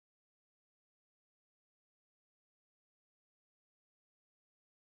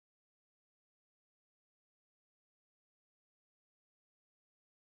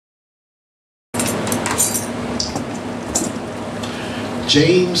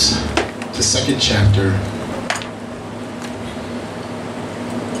James, the 2nd chapter.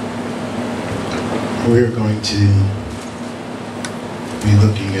 We're going to be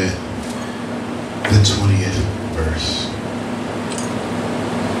looking at the 20th verse.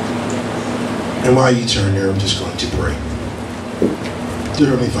 And while you turn there, I'm just going to pray.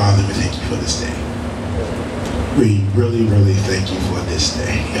 Dear Heavenly Father, we thank you for this day. We really, really thank you for this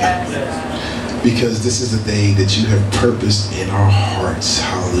day. Yes. Because this is a day that you have purposed in our hearts,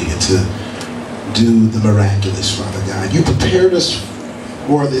 hallelujah, to do the miraculous, Father God. You prepared us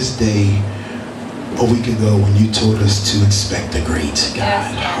for this day a week ago when you told us to expect the great,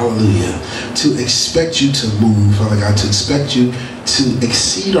 God. Yes. Hallelujah. To expect you to move, Father God, to expect you to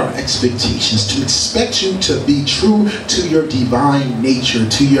exceed our expectations, to expect you to be true to your divine nature,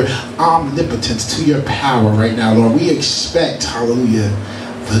 to your omnipotence, to your power right now, Lord. We expect, hallelujah,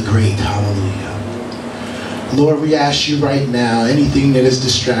 the great, hallelujah. Lord, we ask you right now, anything that is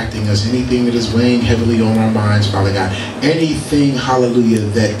distracting us, anything that is weighing heavily on our minds, Father God, anything, hallelujah,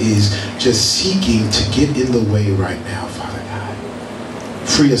 that is just seeking to get in the way right now, Father God.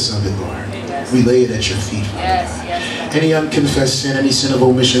 Free us of it, Lord. Yes. We lay it at your feet, Father Yes, God. yes. Any unconfessed sin, any sin of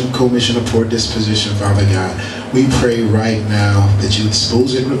omission, commission, or poor disposition, Father God, we pray right now that you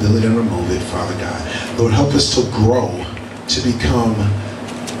expose it, reveal it, and remove it, Father God. Lord, help us to grow, to become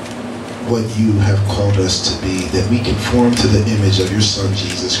what you have called us to be, that we conform to the image of your Son,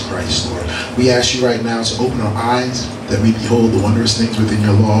 Jesus Christ, Lord. We ask you right now to open our eyes, that we behold the wondrous things within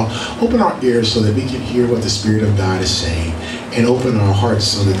your law. Open our ears so that we can hear what the Spirit of God is saying. And open our hearts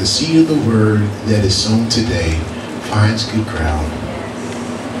so that the seed of the word that is sown today finds good ground,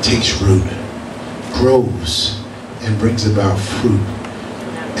 takes root, grows, and brings about fruit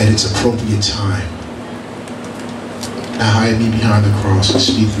at its appropriate time. Now hide me behind the cross and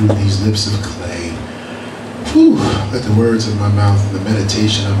speak through these lips of clay. Whew, let the words of my mouth and the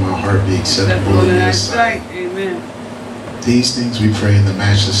meditation of my heart be acceptable in your sight. Amen. These things we pray in the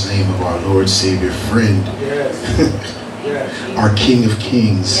matchless name of our Lord, Savior, friend, Yes. Yes. our King of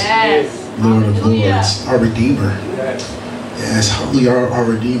Kings, Yes. Lord of Hallelujah. Lords, our Redeemer. Yes, hallelujah, our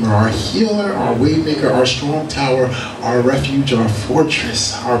Redeemer, our healer, our waymaker, our strong tower, our refuge, our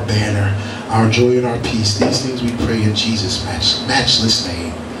fortress, our banner, our joy and our peace. These things we pray in Jesus' matchless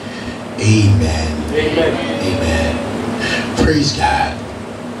name. Amen. Amen. Amen. Praise God.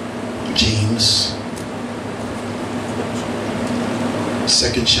 James,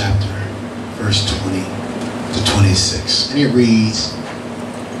 2nd chapter, verse 20 to 26. And it reads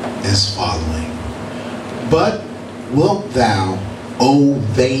as following. But wilt thou, O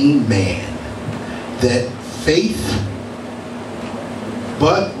vain man, that faith,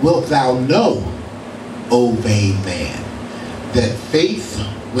 but wilt thou know, O vain man, that faith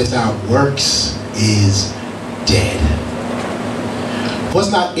without works is dead?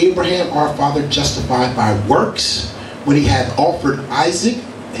 Was not Abraham our father justified by works when he had offered Isaac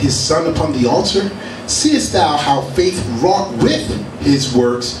his son upon the altar? Seest thou how faith wrought with his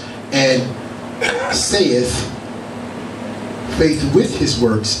works, and saith, faith with his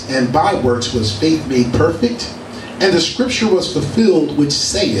works, and by works was faith made perfect? And the scripture was fulfilled which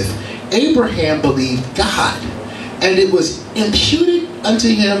saith, Abraham believed God, and it was imputed unto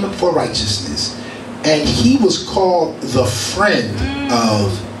him for righteousness, and he was called the friend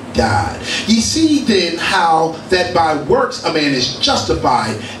of God. Ye see then how that by works a man is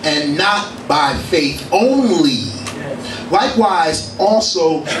justified, and not by faith only. Likewise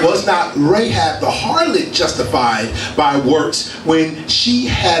also was not Rahab the harlot justified by works when she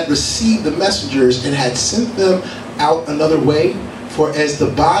had received the messengers and had sent them out another way? For as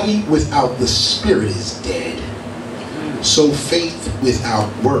the body without the spirit is dead, so faith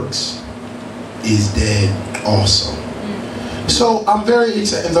without works is dead also. So I'm very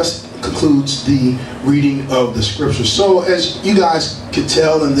excited, and thus concludes the reading of the scripture. So as you guys could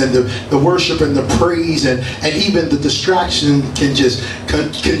tell, and then the worship and the praise and even the distraction can just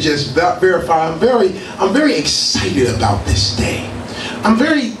verify, I'm very excited about this day. I'm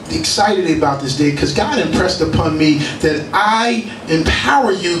very excited about this day because God impressed upon me that I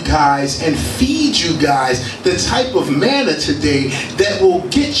empower you guys and feed you guys the type of manna today that will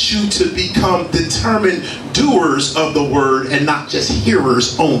get you to become determined doers of the word and not just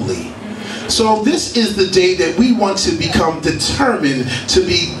hearers only. So this is the day that we want to become determined to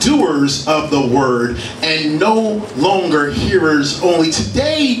be doers of the word and no longer hearers only.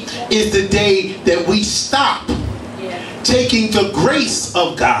 Today is the day that we stop taking the grace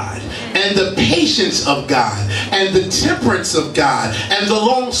of God and the patience of God and the temperance of God and the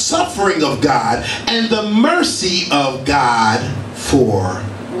long suffering of God and the mercy of God for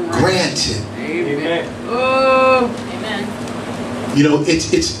granted. Amen. Oh, amen. You know,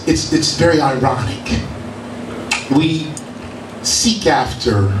 it's very ironic. We seek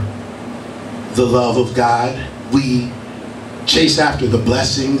after the love of God. We chase after the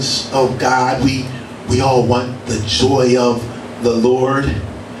blessings of God. We all want the joy of the Lord.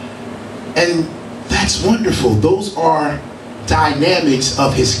 And that's wonderful. Those are dynamics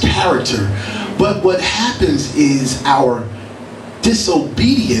of his character. But what happens is our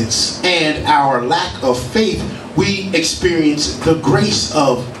disobedience and our lack of faith, we experience the grace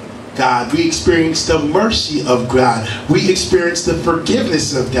of God. We experience the mercy of God. We experience the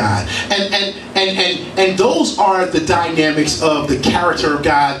forgiveness of God. And those are the dynamics of the character of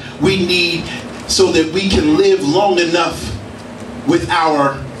God we need so that we can live long enough with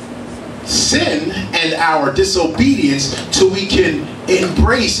our sin and our disobedience till we can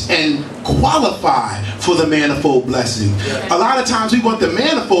embrace and qualify for the manifold blessing. A lot of times we want the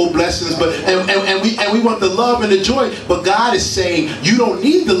manifold blessings, but and we want the love and the joy, but God is saying you don't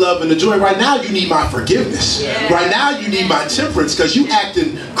need the love and the joy. Right now you need my forgiveness. Right now you need my temperance because you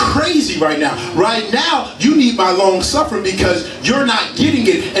acting crazy right now. Right now you need my long suffering because you're not getting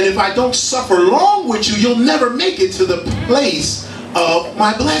it, and if I don't suffer long with you, you'll never make it to the place of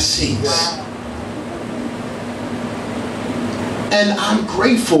my blessings. And I'm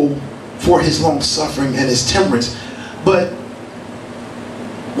grateful for his long suffering and his temperance. But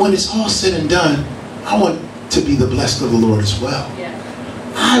when it's all said and done, I want to be the blessed of the Lord as well.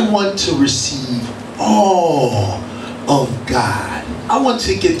 I want to receive all of God. I want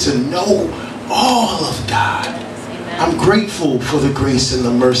to get to know all of God. I'm grateful for the grace and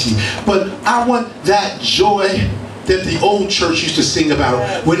the mercy. But I want that joy that the old church used to sing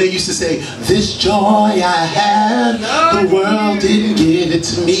about when they used to say, this joy I have, the world didn't give it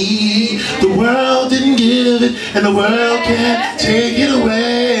to me. The world didn't give it, and the world can't take it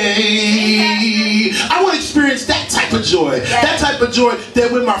away. I want to experience that type of joy. That type of joy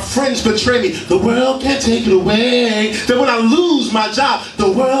that when my friends betray me, the world can't take it away. That when I lose my job,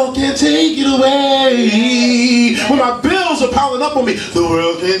 the world can't take it away. When my bills are piling up on me, the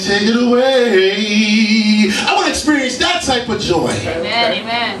world can't take it away. I want to experience that type of joy. Amen,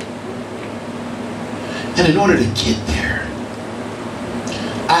 amen. And in order to get there,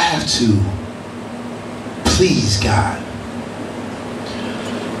 I have to please God.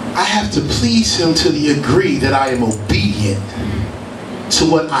 I have to please him to the degree that I am obedient to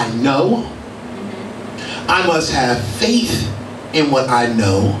what I know. I must have faith in what I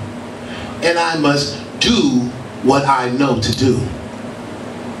know, and I must do what I know to do.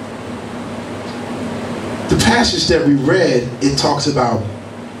 The passage that we read, it talks about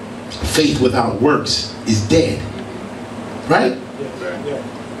faith without works is dead. Right?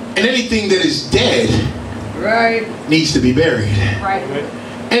 And anything that is dead needs to be buried.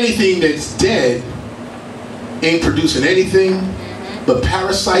 Anything that's dead ain't producing anything but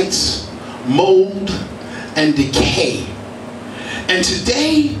parasites, mold, and decay. And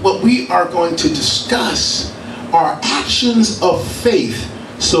today, what we are going to discuss are actions of faith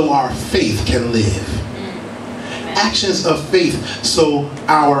so our faith can live. Actions of faith so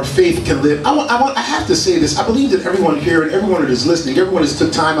our faith can live. I have to say this. I believe that everyone here and everyone that is listening, everyone has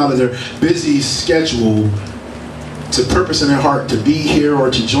took time out of their busy schedule to purpose in their heart to be here or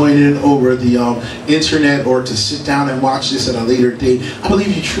to join in over the internet or to sit down and watch this at a later date. I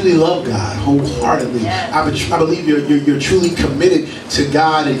believe you truly love God wholeheartedly. I believe you're truly committed to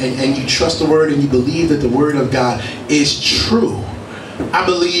God and you trust the Word and you believe that the Word of God is true. I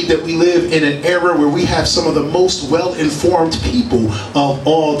believe that we live in an era where we have some of the most well-informed people of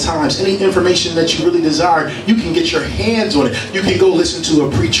all times. Any information that you really desire, you can get your hands on it. You can go listen to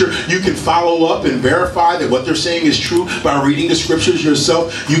a preacher. You can follow up and verify that what they're saying is true by reading the scriptures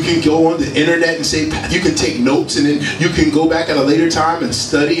yourself. You can go on the internet and say, you can take notes, and then you can go back at a later time and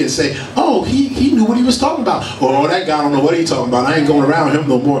study and say, oh, he knew what he was talking about. Or, oh, that guy, I don't know what he's talking about. I ain't going around him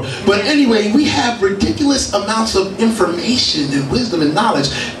no more. But anyway, we have ridiculous amounts of information and wisdom and knowledge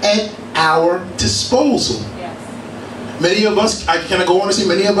at our disposal. Many of us, can I go on and say,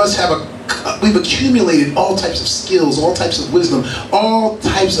 many of us we've accumulated all types of skills, all types of wisdom, all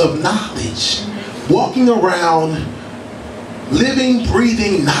types of knowledge, walking around, living,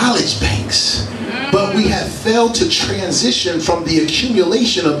 breathing knowledge banks. But we have failed to transition from the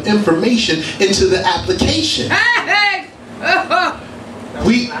accumulation of information into the application.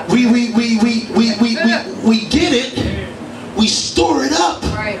 We get it. We store it up,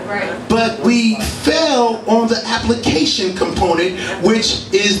 but we fail on the application component, which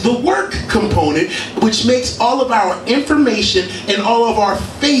is the work component, which makes all of our information and all of our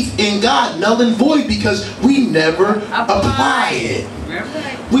faith in God null and void because we never apply it.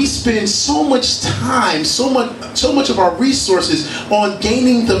 We spend so much time, so much of our resources on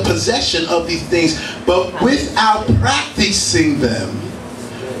gaining the possession of these things, but without practicing them,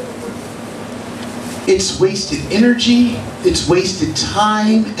 it's wasted energy, it's wasted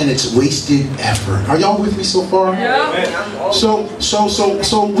time, and it's wasted effort. Are y'all with me so far? Yeah.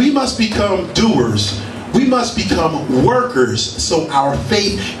 So we must become doers. We must become workers so our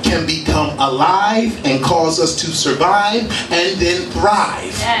faith can become alive and cause us to survive and then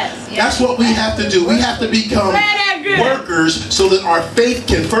thrive. Yes. That's what we have to do. We have to become workers so that our faith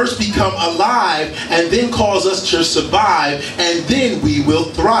can first become alive and then cause us to survive, and then we will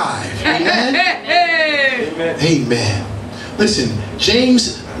thrive. Amen? Amen. Amen. Listen,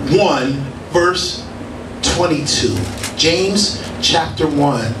 James 1 verse 22. James chapter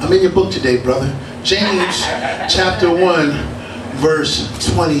 1. I'm in your book today, brother. James chapter 1 verse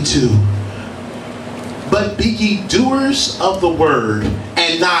 22. But be ye doers of the word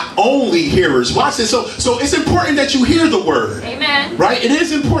and not only hearers. Watch this. So it's important that you hear the word. Amen. Right? It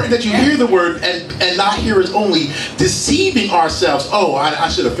is important that you hear the word and not hearers only, deceiving ourselves. Oh, I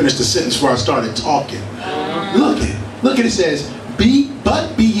should have finished the sentence before I started talking. Look at it says,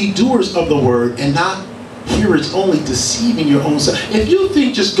 but be ye doers of the word and not hearers only, deceiving your own self. If you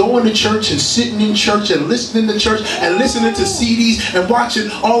think just going to church and sitting in church and listening to church and listening to CDs and watching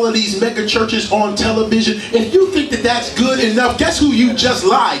all of these mega churches on television, if you think that that's good enough, guess who you just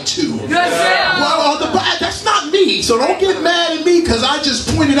lied to? Well, that's not me, so don't get mad at me because I just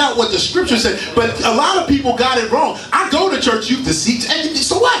pointed out what the scripture said. But a lot of people got it wrong. I go to church, you deceive, and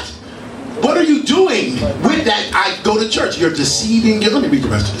so what? What are you doing with that? I go to church. You're deceiving. Let me read the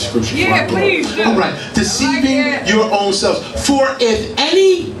rest of the scripture. Yeah, please do. All right. Deceiving your own selves. For if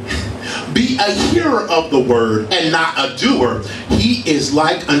any be a hearer of the word and not a doer, he is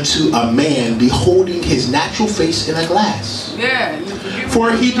like unto a man beholding his natural face in a glass.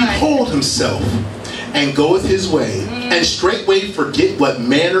 For he behold himself and goeth his way, and straightway forget what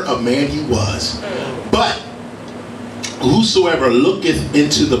manner of man he was. But whosoever looketh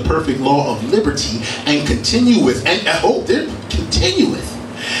into the perfect law of liberty and continueth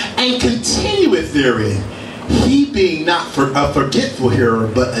therein, he being not a forgetful hearer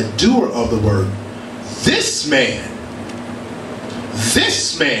but a doer of the word, this man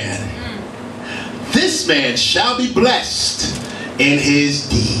shall be blessed in his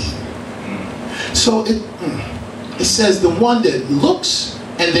deed. So it says the one that looks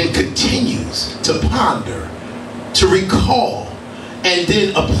and then continues to ponder, to recall, and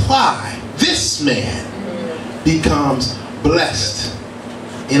then apply, this man becomes blessed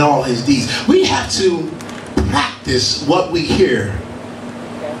in all his deeds. We have to practice what we hear.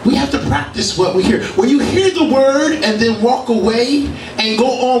 We have to practice what we hear. When you hear the word and then walk away and go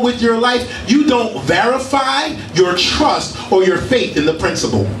on with your life, you don't verify your trust or your faith in the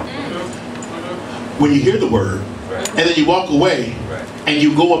principle. When you hear the word and then you walk away and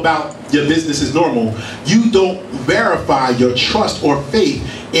you go about your business as normal, you don't verify your trust or faith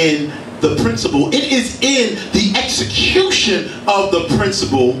in the principle. It is in the execution of the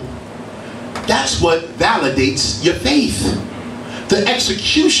principle that's what validates your faith. The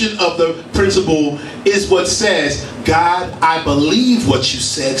execution of the principle is what says, God, I believe what you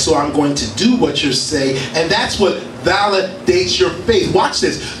said, so I'm going to do what you say. And that's what validates your faith. Watch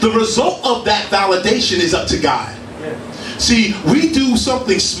this. The result of that validation is up to God. See, we do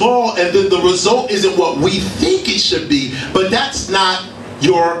something small and then the result isn't what we think it should be, but that's not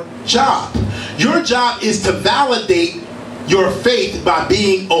your job. Your job is to validate your faith by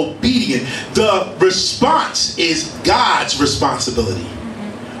being obedient. The response is God's responsibility.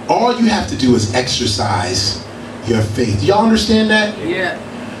 All you have to do is exercise your faith. Do y'all understand that? Yeah.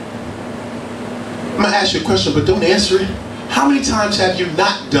 I'm going to ask you a question, but don't answer it. How many times have you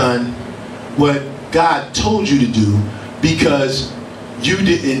not done what God told you to do because you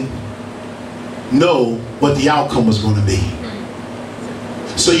didn't know what the outcome was going to be?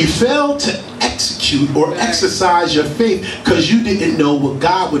 So you failed to execute or exercise your faith because you didn't know what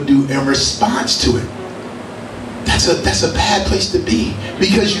God would do in response to it. That's a bad place to be,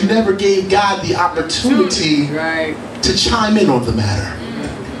 because you never gave God the opportunity to chime in on the matter.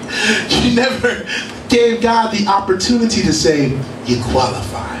 You never gave God the opportunity to say, you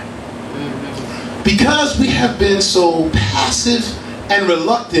qualify. Because we have been so passive and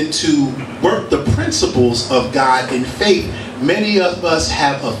reluctant to work the principles of God in faith, many of us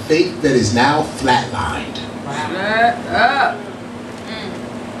have a faith that is now flatlined.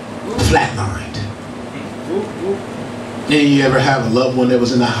 Flatlined. And you ever have a loved one that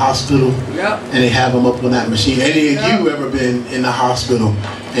was in the hospital and they have them up on that machine? Any of you ever been in the hospital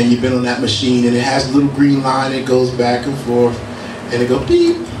and you've been on that machine and it has a little green line that goes back and forth and it go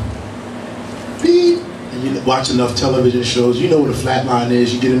beep, beep. And you watch enough television shows, you know what a flat line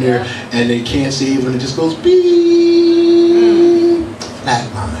is. You get in there and they can't save and it just goes beep.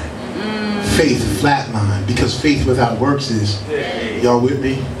 Flat line. Faith, flat line. Because faith without works is, y'all with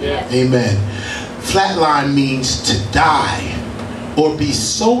me? Amen. Flat line means to die or be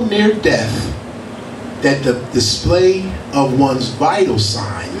so near death that the display of one's vital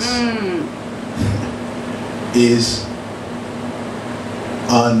signs is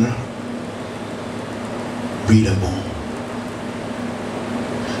unreadable.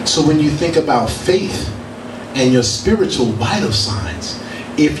 So when you think about faith and your spiritual vital signs,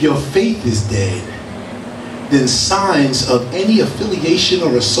 if your faith is dead, then signs of any affiliation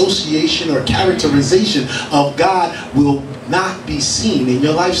or association or characterization of God will not be seen in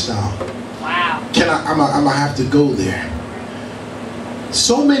your lifestyle. Wow. I'm gonna have to go there.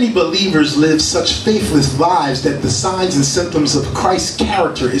 So many believers live such faithless lives that the signs and symptoms of Christ's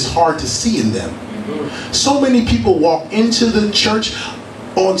character is hard to see in them. So many people walk into the church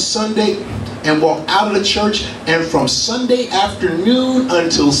on Sunday and walk out of the church, and from Sunday afternoon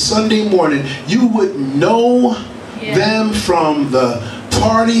until Sunday morning, you would know them from the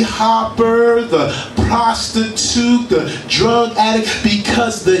party hopper, the prostitute, the drug addict,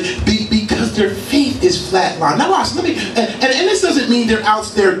 because their faith is flatlined. Now watch, and this doesn't mean they're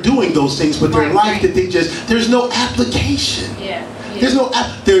out there doing those things, but their life that there's no application. There's no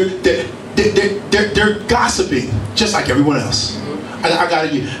they're gossiping just like everyone else. I gotta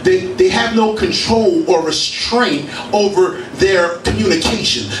get. They have no control or restraint over their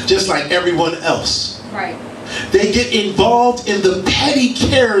communication, just like everyone else. Right. They get involved in the petty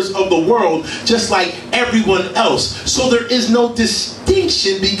cares of the world, just like everyone else. So there is no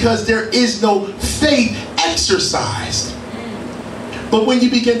distinction because there is no faith exercised. But when you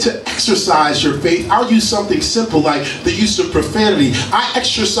begin to exercise your faith, I'll use something simple like the use of profanity. I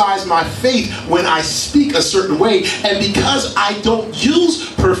exercise my faith when I speak a certain way, and because I don't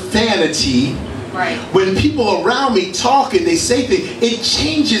use profanity, when people around me talk and they say things, it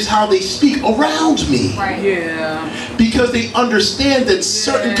changes how they speak around me. Because they understand that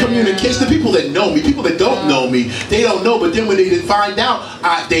certain communication, the people that know me, people that don't know me, they don't know, but then when they find out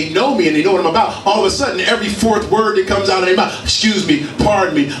they know me and they know what I'm about, all of a sudden every fourth word that comes out of their mouth, excuse me,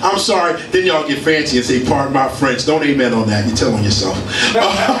 pardon me, I'm sorry, then y'all get fancy and say, pardon my French. Don't amen on that, you're telling yourself.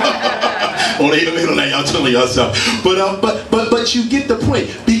 Don't amen on that, y'all telling yourself. But you get the point.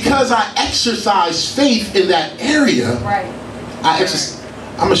 Because I exercise faith in that area, I'm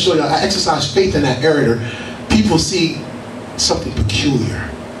going to show you, I exercise faith in that area, people see something peculiar.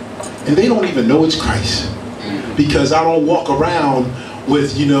 And they don't even know it's Christ. Because I don't walk around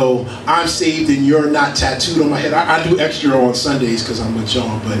with, I'm saved and you're not tattooed on my head. I do extra on Sundays because I'm with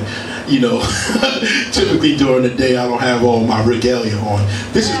y'all, but, typically during the day I don't have all my regalia on.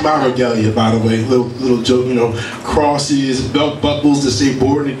 This is my regalia, by the way. Little joke, crosses, belt buckles to say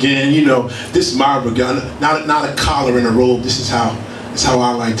born again, this is my regalia. Not a collar and a robe. This is how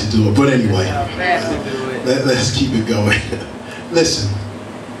I like to do it. But anyway, let's keep it going. Listen,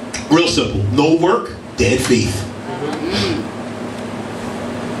 real simple. No work, dead faith.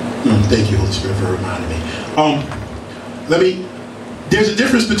 Thank you, Holy Spirit, for reminding me. There's a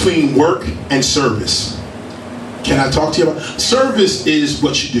difference between work and service. Can I talk to you about? Service is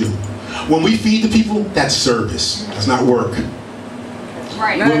what you do. When we feed the people, that's service. That's not work.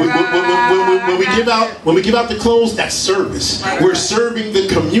 Right. When we give out the clothes, that's service. We're serving the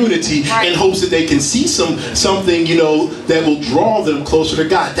community in hopes that they can see something that will draw them closer to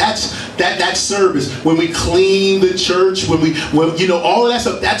God. That's service. When we clean the church, when all of that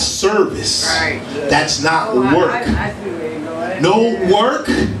stuff, that's service. That's not work. I see where you're going. No work,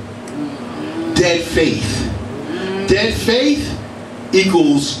 dead faith. Dead faith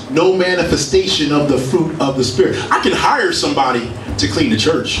equals no manifestation of the fruit of the Spirit. I can hire somebody to clean the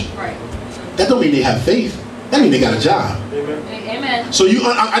church. That don't mean they have faith. That means they got a job. Amen. So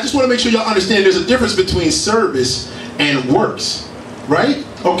I just want to make sure y'all understand there's a difference between service and works. Right?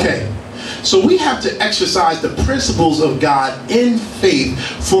 Okay. So we have to exercise the principles of God in faith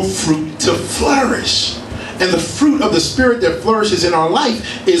for fruit to flourish. And the fruit of the Spirit that flourishes in our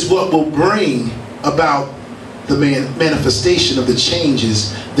life is what will bring about the manifestation of the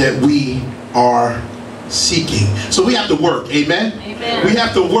changes that we are seeking. So we have to work. Amen? Amen. We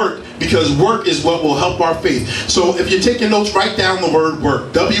have to work because work is what will help our faith. So if you're taking notes, write down the word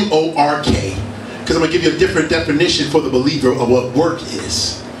work. W-O-R-K. Because I'm going to give you a different definition for the believer of what work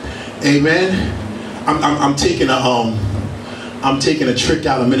is. Amen? I'm taking a I'm taking a trick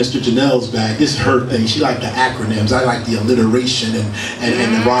out of Minister Janelle's bag. This is her thing. She liked the acronyms. I like the alliteration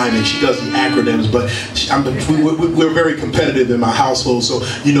and the rhyming. She does the acronyms, but we're very competitive in my household. So,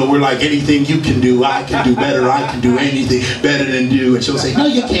 you know, we're like, anything you can do, I can do better. I can do anything better than you. And she'll say, no,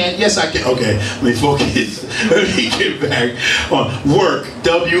 you can't. Yes, I can. Okay, let me focus. Let me get back on work.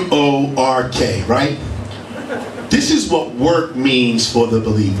 W-O-R-K, right? This is what work means for the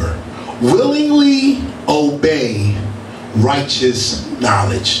believer. Willingly obey righteous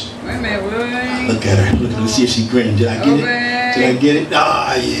knowledge. Wait a minute, wait. Look at her. Look at her. See if she grinned. Did I get it? Did I get it?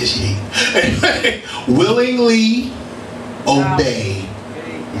 Ah, yeah, she. Anyway, willingly obey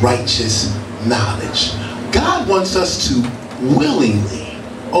righteous knowledge. God wants us to willingly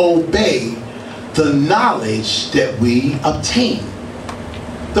obey the knowledge that we obtain.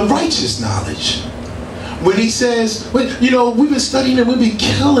 The righteous knowledge. When he says, you know, we've been studying it, we've been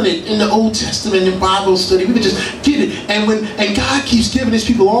killing it in the Old Testament in Bible study. We've been just getting it. And God keeps giving his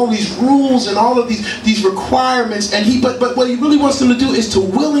people all these rules and all of these requirements. And but what he really wants them to do is to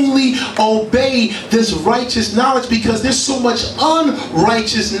willingly obey this righteous knowledge, because there's so much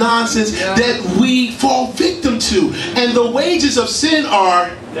unrighteous nonsense that we fall victim to. And the wages of sin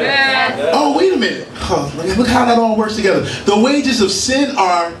are... Oh, wait a minute. Look how that all works together. The wages of sin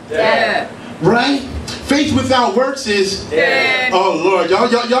are... Right? Faith without works is dead. Oh Lord,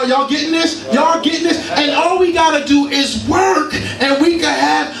 y'all getting this? Y'all getting this? And all we gotta do is work, and we can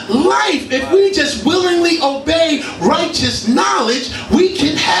have life. If we just willingly obey righteous knowledge, we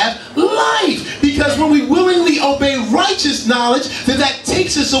can have life. Because when we willingly obey righteous knowledge, then that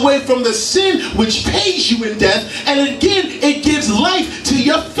takes us away from the sin which pays you in death, and again, it gives life to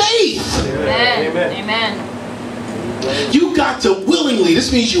your faith. Amen. Amen. You got to willingly.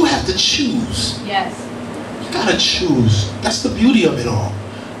 This means you have to choose. Yes. You got to choose. That's the beauty of it all.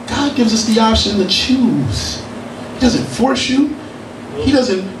 God gives us the option to choose. He doesn't force you. He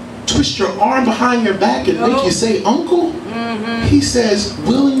doesn't twist your arm behind your back and make you say, uncle. He says,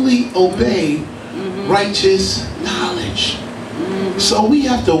 willingly obey righteous knowledge. So we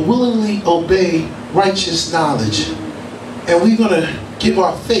have to willingly obey righteous knowledge. And we're going to give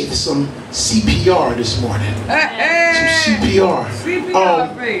our faith some CPR this morning. Some CPR.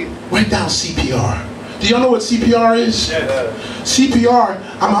 CPR, faith. Write down CPR. Do y'all know what CPR is? CPR,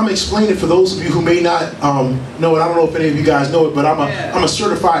 I'm explaining for those of you who may not know it. I don't know if any of you guys know it, but I'm a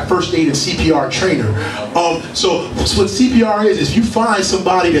certified first aid and CPR trainer. So what CPR is if you find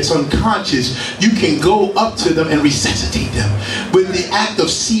somebody that's unconscious, you can go up to them and resuscitate them. With the act of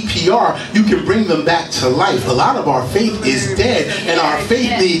CPR, you can bring them back to life. A lot of our faith is dead, and our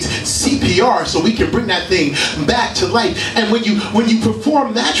faith needs CPR so we can bring that thing back to life. And when you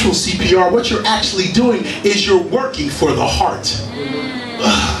perform natural CPR, what you're actually doing is you're working for the heart.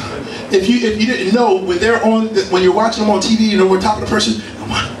 If you didn't know, when you're watching them on TV, you know, we're top of the person,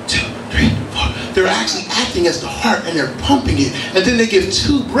 1, 2, 3, 4. They're actually acting as the heart, and they're pumping it. And then they give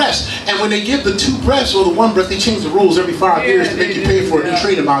 2 breaths. And when they give the 2 breaths or the 1 breath, they change the rules every 5 years to make you pay for a new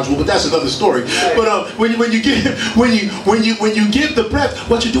training module. But that's another story. But when you give the breath,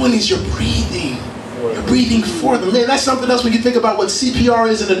 what you're doing is you're breathing. You're breathing for them. Man, that's something else when you think about what CPR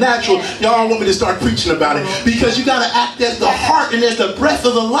is in the natural. Y'all want me to start preaching about it. Because you got to act as the heart and as the breath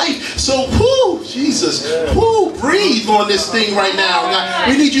of the life. So, whoo, Jesus, whoo, breathe on this thing right now.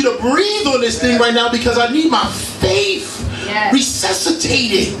 We need you to breathe on this thing right now, because I need my faith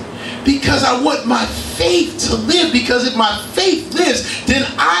resuscitated. Because I want my faith to live. Because if my faith lives, then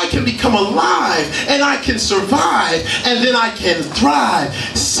I can become alive, and I can survive, and then I can thrive.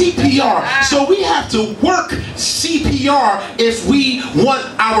 CPR. So we have to work CPR if we want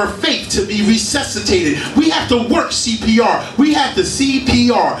our faith to be resuscitated. We have to work CPR. We have to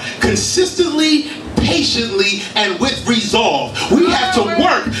CPR consistently, patiently, and with resolve. We have to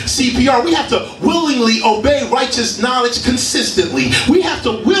work CPR. We have to willingly obey righteous knowledge consistently. We have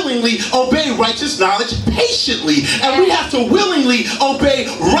to willingly obey righteous knowledge patiently. And we have to willingly obey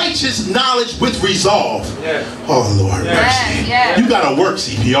righteous knowledge with resolve. Oh, Lord mercy. You got to work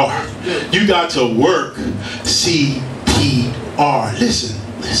CPR. You got to work CPR. Listen.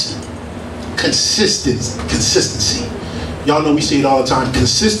 Consistency. Y'all know we say it all the time.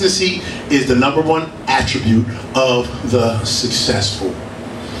 Consistency is the #1 attribute of the successful.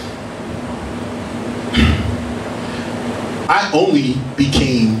 I only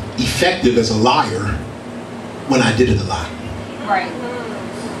became effective as a liar when I did it a lot. Right.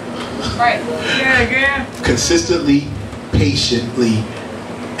 Consistently, patiently,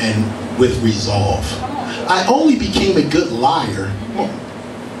 and with resolve. I only became a good liar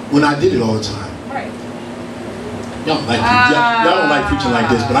when I did it all the time. Y'all don't like preaching like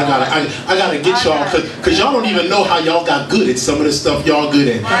this, but I gotta get y'all, because y'all don't even know how y'all got good at some of the stuff y'all good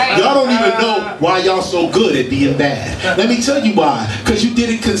at. Y'all don't even know why y'all so good at being bad. Let me tell you why. Because you did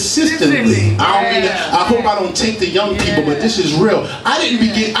it consistently. I hope I don't take the young people, but this is real. I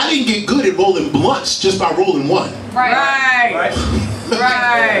didn't get good at rolling blunts just by rolling one. Right.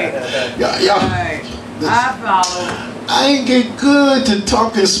 I follow. I ain't get good to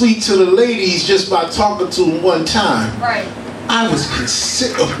talking sweet to the ladies just by talking to them one time. Right. I was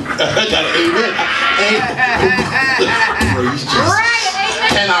consistent. I got an amen. Praise Jesus. Right.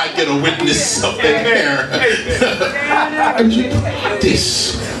 Can I get a witness up in here?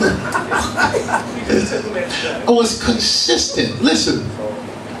 This. I was consistent. Listen,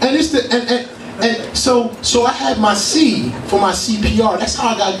 and it's the and so I had my C for my CPR. That's how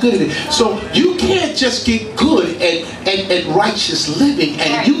I got good at it. So you can't just get good at righteous living,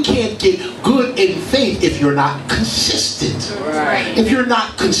 and you can't get good in faith if you're not consistent. Right. If you're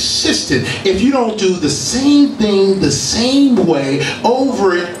not consistent, if you don't do the same thing the same way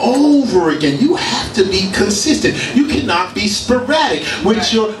over and over again, you have to be consistent. You cannot be sporadic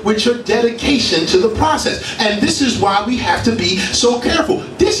with your dedication to the process. And this is why we have to be so careful.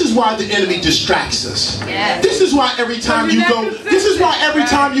 This is why the enemy distracts us. Yes. This is why every time you go,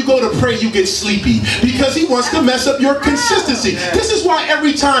 to pray you get sleepy, because he wants to mess up your consistency. This is why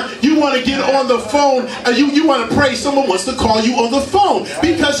every time you want to get on the phone, you want to pray, someone wants to call you on the phone,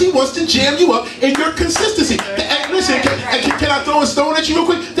 because he wants to jam you up in your consistency. And listen, can I throw a stone at you real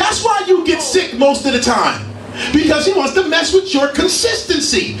quick? That's why you get sick most of the time. Because he wants to mess with your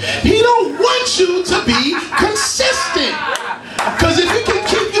consistency. He don't want you to be consistent. Because if he can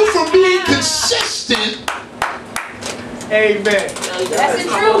keep you from being consistent, amen. That's the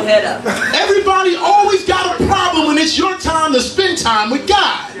truth. Head up. everybody always got a problem when it's your time to spend time with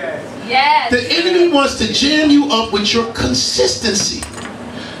God. Yes. The enemy wants to jam you up with your consistency.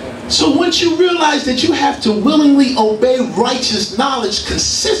 So once you realize that you have to willingly obey righteous knowledge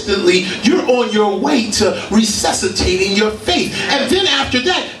consistently, you're on your way to resuscitating your faith. And then after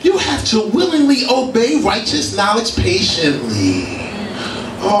that, you have to willingly obey righteous knowledge patiently.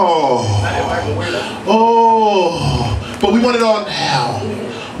 But we want it all now.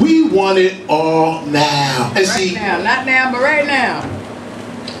 We want it all now. And see, Right now, not now, but right now.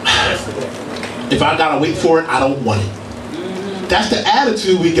 if I gotta wait for it, I don't want it. That's the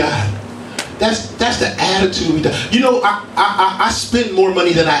attitude we got. That's the attitude we got. You know, I spend more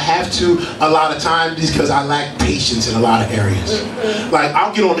money than I have to a lot of times because I lack patience in a lot of areas. Like,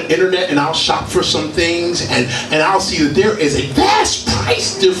 I'll get on the internet and I'll shop for some things, and I'll see that there is a vast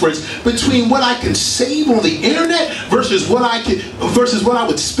price difference between what I can save on the internet versus what I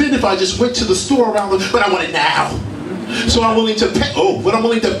would spend if I just went to the store around. But I want it now. So I'm willing to pay. But I'm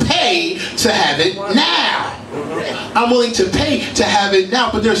willing to pay to have it now. I'm willing to pay to have it now.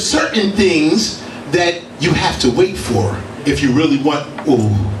 But there's certain things that you have to wait for if you really want.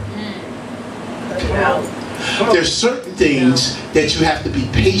 There's certain things that you have to be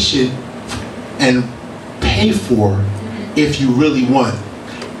patient and pay for if you really want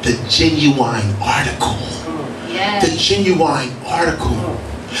the genuine article. Yes. The genuine article.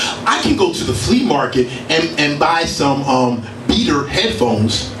 I can go to the flea market and buy some Beater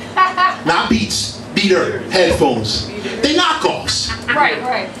headphones. Not Beats, Beater headphones. They knockoffs.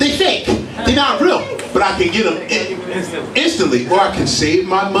 Right. They fake. They're not real. But I can get them instantly. Or I can save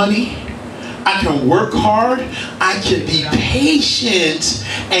my money. I can work hard. I can be patient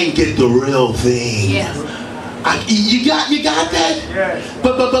and get the real thing. Yes. You got that? Yes.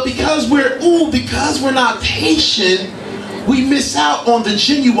 But because we're not patient, we miss out on the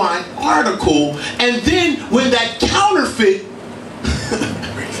genuine article. And then when that counterfeit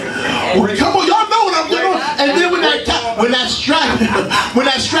come on, y'all know what I'm doing. And then when that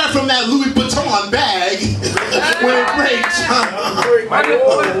strap from that Louis Vuitton bag, when it breaks,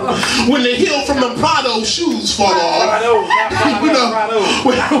 when the heel from the Prado shoes fall off,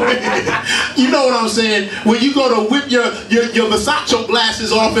 you know what I'm saying? When you go to whip your Versace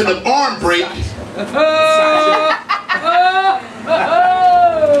glasses off and the arm break.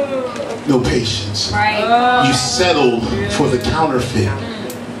 No patience. Right. You settled for the counterfeit.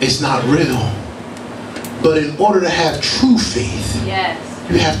 It's not real. But in order to have true faith, Yes.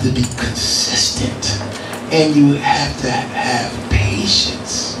 you have to be consistent and you have to have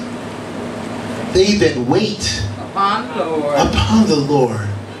patience. They that wait upon the Lord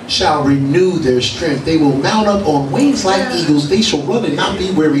shall renew their strength. They will mount up on wings like eagles. They shall run and not be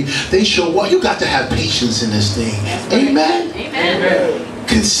weary. They shall walk. You got to have patience in this thing. Amen? Amen.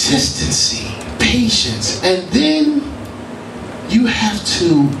 Consistency, patience, and then you have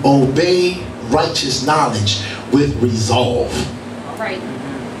to obey righteous knowledge with resolve. All right.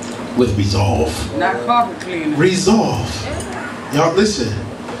 With resolve. Not carpet cleaner. Resolve. Y'all listen.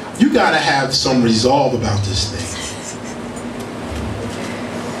 You gotta have some resolve about this thing.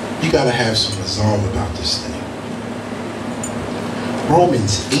 You gotta have some resolve about this thing.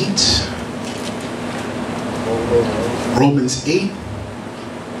 Romans 8. Romans 8,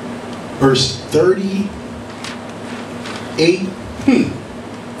 verse 38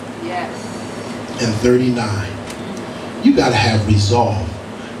 Yes. and 39. You gotta have resolve.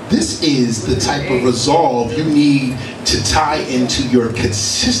 This is the type of resolve you need to tie into your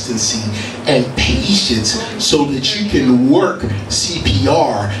consistency and patience so that you can work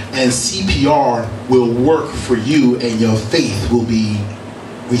CPR, and CPR will work for you and your faith will be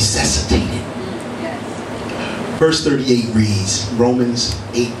resuscitated. Verse 38 reads, Romans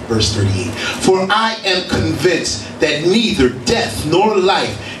 8, verse 38. For I am convinced that neither death nor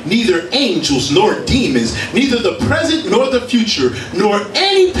life, neither angels nor demons, neither the present nor the future, nor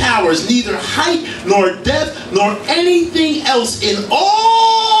any powers, neither height nor depth, nor anything else in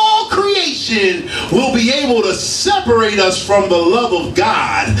all creation will be able to separate us from the love of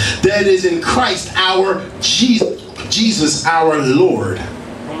God that is in Christ our Jesus our Lord.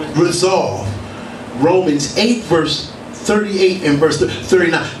 Resolve. Romans 8 verse 38 and verse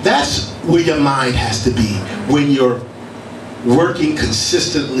 39. That's where your mind has to be when you're working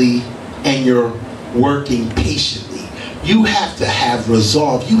consistently and you're working patiently. You have to have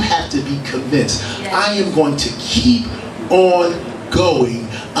resolve. You have to be convinced. Yes. I am going to keep on going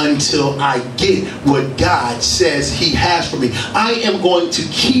until I get what God says He has for me. I am going to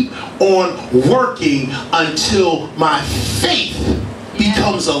keep on working until my faith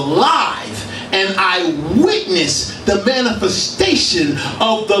becomes alive and I witness the manifestation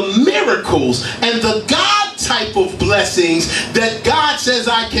of the miracles and the God type of blessings that God says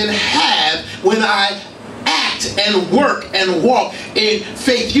I can have when I act and work and walk in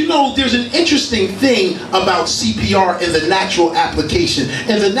faith. You know, there's an interesting thing about CPR in the natural application.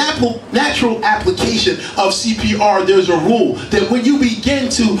 In the natural application of CPR, there's a rule that when you begin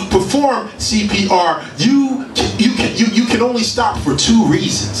to perform CPR, you can only stop for two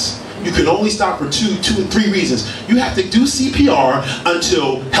reasons. You can only stop for two and three reasons. You have to do CPR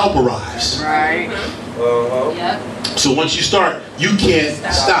until help arrives. Right. Yep. So once you start, you can't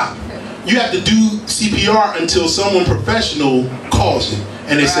stop. You have to do CPR until someone professional calls you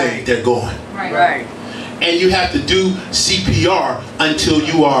and they say they're going. Right. And you have to do CPR until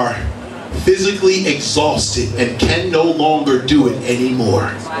you are physically exhausted and can no longer do it anymore.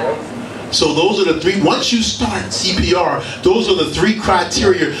 Wow. So those are the three. Once you start CPR, those are the three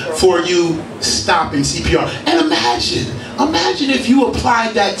criteria for you stopping CPR. And imagine if you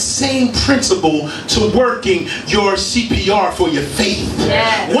applied that same principle to working your CPR for your faith.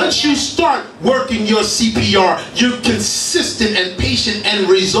 Yes. Once you start working your CPR, you're consistent and patient and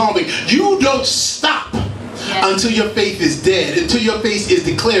resolving. You don't stop until your faith is dead, until your faith is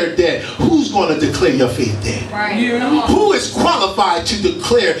declared dead. Who's going to declare your faith dead? Right. Who is qualified to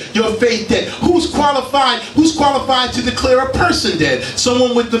declare your faith dead? Who's qualified to declare a person dead?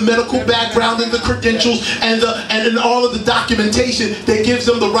 Someone with the medical background and the credentials and all of the documentation that gives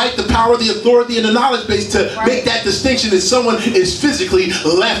them the right, the power, the authority, and the knowledge base to make that distinction that someone is physically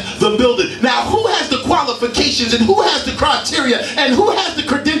left the building. Now, who has the qualifications and who has the criteria and who has the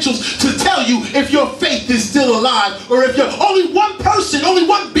credentials to tell you if your faith is still alive, or if you're only one person, only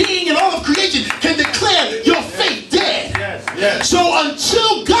one being in all of creation can declare your faith dead? Yes. So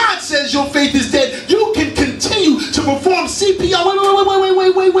until God says your faith is dead, you can continue to perform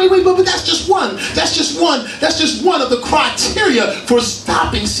CPR. Wait, but that's just one. That's just one of the criteria for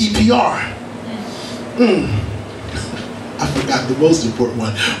stopping CPR. I forgot the most important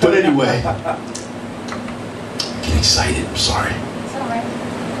one. But anyway, get excited. I'm sorry. It's all right.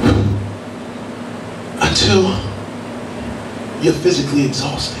 Until you're physically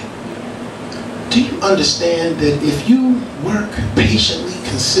exhausted. Do you understand that if you work patiently,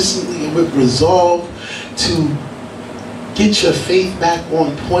 consistently, and with resolve to get your faith back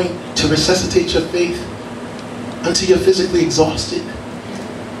on point, to resuscitate your faith until you're physically exhausted,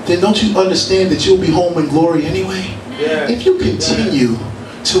 then don't you understand that you'll be home in glory anyway? Yeah. If you continue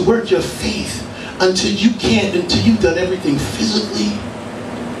to work your faith until you've done everything physically,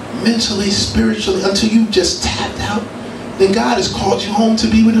 mentally, spiritually, until you just tapped out, then God has called you home to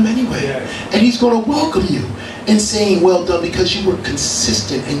be with Him anyway. And He's going to welcome you and saying, well done, because you were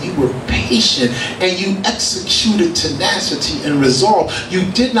consistent and you were patient and you executed tenacity and resolve. You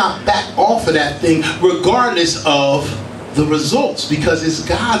did not back off of that thing regardless of the results, because it's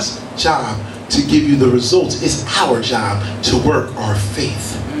God's job to give you the results. It's our job to work our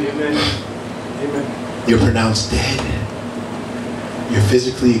faith. Amen. Amen. You're pronounced dead. You're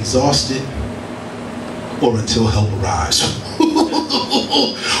physically exhausted, or until help arrives.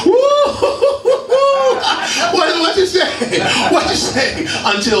 What you say? What you say?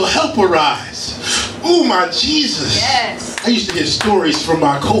 Until help arrives. Oh my Jesus. Yes. I used to hear stories from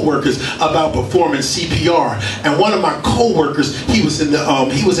my co-workers about performing CPR, and one of my co-workers, he was in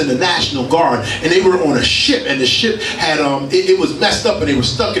the National Guard, and they were on a ship, and the ship had it was messed up, and they were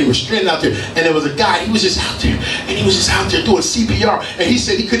stuck, and they were stranded out there, and there was a guy, he was just out there, and he was just out there doing CPR, and he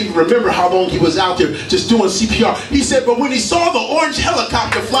said he couldn't even remember how long he was out there just doing CPR. He said, but when he saw the orange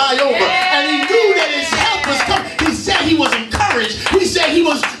helicopter fly over, and he knew that his help was coming, he said he was encouraged, he said he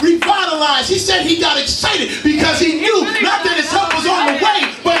was revitalized, he said he got excited because he knew not that his help was on the way,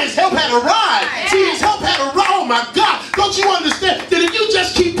 but his help had arrived. See, his help had arrived. Oh my God! Don't you understand that if you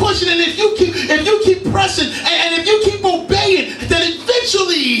just keep pushing and if you keep pressing and if you keep obeying, that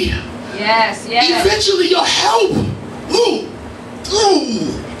eventually, eventually your help,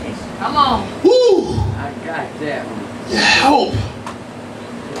 Come on. I got that one. your help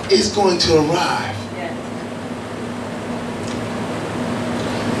is going to arrive. Yes.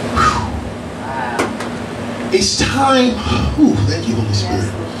 It's time. Thank you, Holy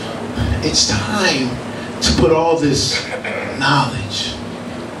Spirit. It's time to put all this knowledge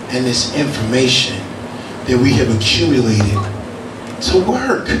and this information that we have accumulated to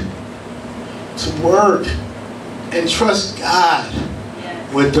work. To work and trust God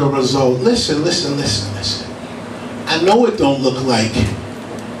with the result. Listen. I know it don't look like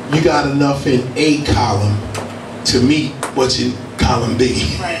you got enough in A column to meet what's in column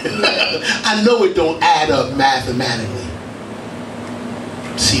B. I know it don't add up mathematically.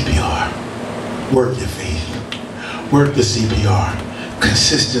 CPR. Work your faith. Work the CPR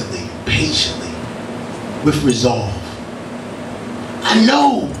consistently, patiently, with resolve. I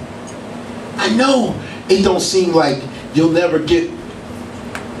know it don't seem like you'll never get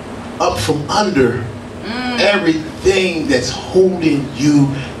up from under everything that's holding you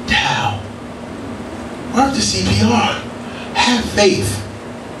down. Work the CPR. Have faith.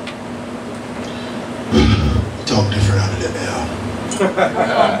 Talk different out of that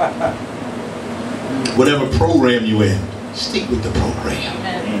now. Whatever program you in, stick with the program.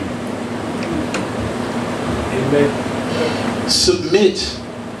 Amen. Submit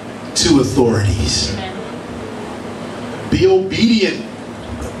to authorities. Be obedient.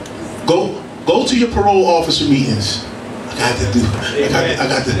 Go to your parole officer meetings. I got to.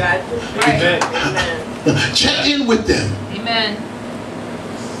 Amen. Check in with them. Amen.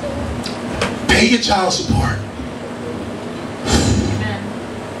 Pay your child support. Amen.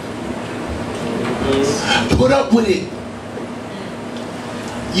 Put up with it.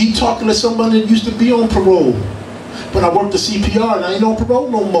 You talking to someone that used to be on parole, but I worked the CPR and I ain't on parole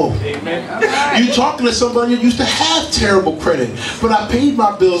no more. Amen. You talking to somebody that used to have terrible credit, but I paid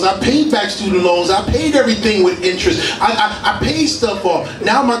my bills, I paid back student loans, I paid everything with interest, I paid stuff off.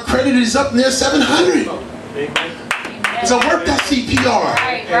 Now my credit is up near 700. Amen. So work that CPR.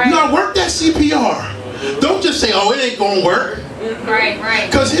 Right. You gotta work that CPR. Don't just say, oh, it ain't gonna work. Right.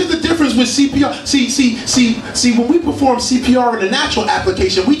 Because here's the difference with CPR. See, when we perform CPR in the natural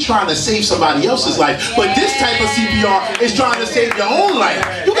application, we trying to save somebody else's life. But this type of CPR is trying to save your own life.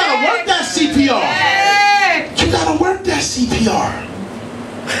 You gotta work that CPR. You gotta work that CPR.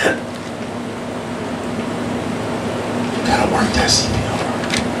 You gotta work that CPR.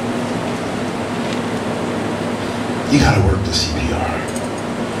 You gotta work the CPR.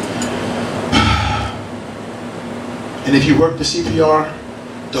 And if you work the CPR,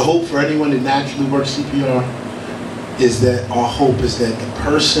 the hope for anyone that naturally works CPR is that our hope is that the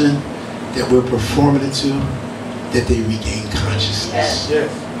person that we're performing it to, that they regain consciousness. Yes.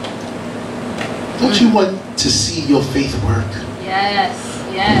 Don't you want to see your faith work? Yes.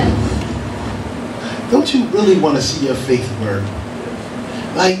 Don't you really want to see your faith work?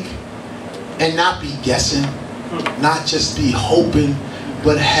 And not be guessing, not just be hoping,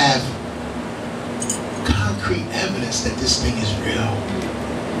 but have concrete evidence that this thing is real.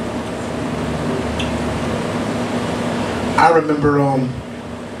 I remember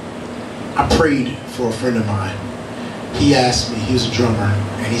I prayed for a friend of mine. He asked me, he was a drummer,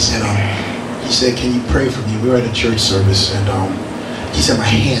 and he said, can you pray for me? We were at a church service, and he said, my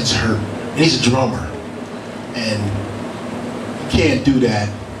hands hurt. And he's a drummer. And you can't do that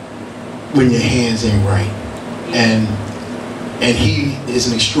when your hands ain't right. And he is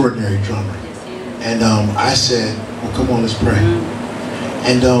an extraordinary drummer. And I said, well, come on, let's pray.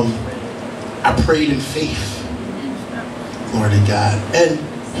 And I prayed in faith. Glory to God. And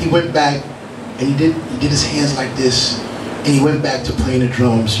he went back and he did his hands like this. And he went back to playing the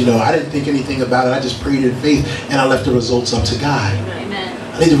drums. You know, I didn't think anything about it. I just prayed in faith, and I left the results up to God. Amen.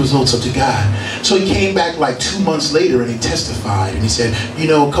 I laid the results up to God. So he came back like 2 months later, and he testified. And he said, you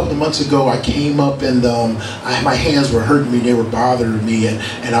know, a couple of months ago, I came up, and my hands were hurting me. They were bothering me,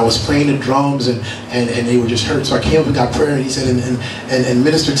 and I was playing the drums, and they were just hurt. So I came up and got prayer. And he said, and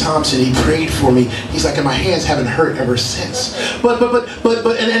Minister Thompson, he prayed for me. He's like, and my hands haven't hurt ever since. But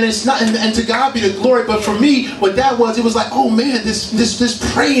it's not. And to God be the glory. But for me, what that was, it was like, oh man,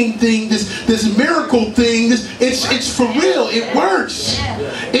 this praying thing, this miracle thing, it's for real. It works.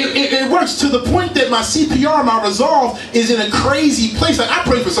 It works to the point that my CPR, my resolve, is in a crazy place. Like, I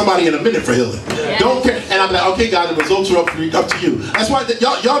pray for somebody in a minute for healing. Don't care. And I'm like, okay, God, the results are up to you. That's why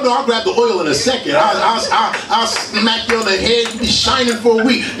y'all know I'll grab the oil in a second. I'll smack you on the head. You be shining for a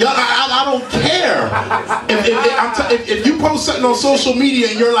week. Y'all, I don't care. If you post something on social media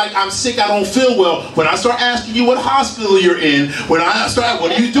and you're like, I'm sick, I don't feel well, when I start asking you what hospital you're in, when I start,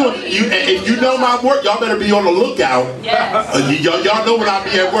 what are you doing? If you know my work, y'all better be on the lookout. Y'all know when I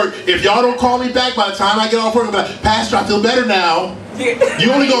be at work. If y'all don't call me back by the time I get off work, I'm like, Pastor, I feel better now.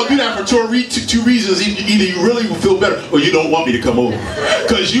 You only gonna do that for two reasons. Either you really will feel better, or you don't want me to come over.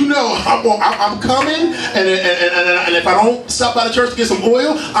 Because you know I'm coming, and if I don't stop by the church to get some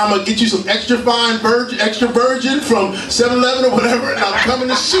oil, I'm gonna get you some extra virgin from 7-Eleven or whatever, and I'm coming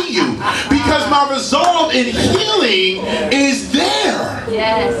to see you. Because my resolve in healing is there.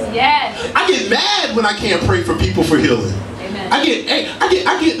 Yes, yes. I get mad when I can't pray for people for healing. I get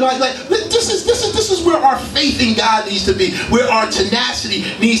like this is where our faith in God needs to be, where our tenacity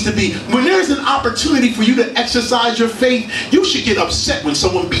needs to be. When there's an opportunity for you to exercise your faith, you should get upset when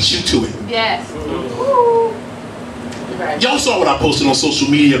someone beats you to it. Yes. Y'all saw what I posted on social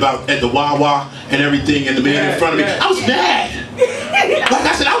media about at the Wawa and everything, and the man in front of me. I was mad. Like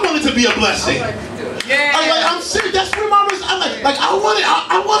I said, I wanted to be a blessing. I'm serious. That's where my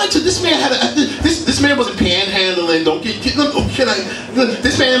I wanted to. This man had this man wasn't panhandling.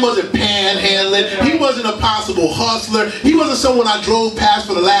 This man wasn't panhandling. He wasn't a possible hustler. He wasn't someone I drove past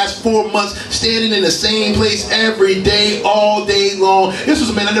for the last 4 months, standing in the same place every day, all day long. This was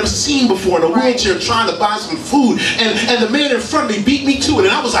a man I never seen before in a wheelchair, trying to buy some food, and the man in front of me beat me to it,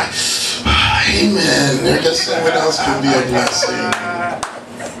 and I was like, amen. I guess someone else can be a blessing.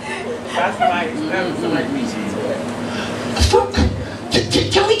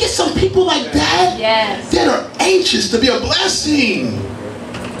 Can we get some people like that? Yes. That are anxious to be a blessing?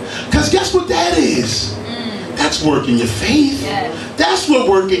 Because guess what that is? That's working your faith. Yes. That's what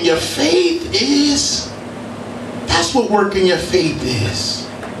working your faith is. That's what working your faith is.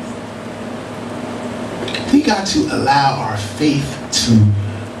 We got to allow our faith to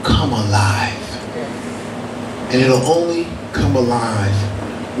come alive. And it'll only come alive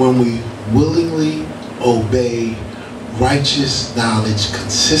when we willingly obey righteous knowledge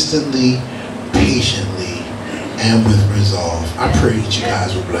consistently, patiently, and with resolve. I pray that you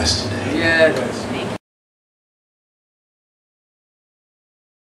guys were blessed today. Yes.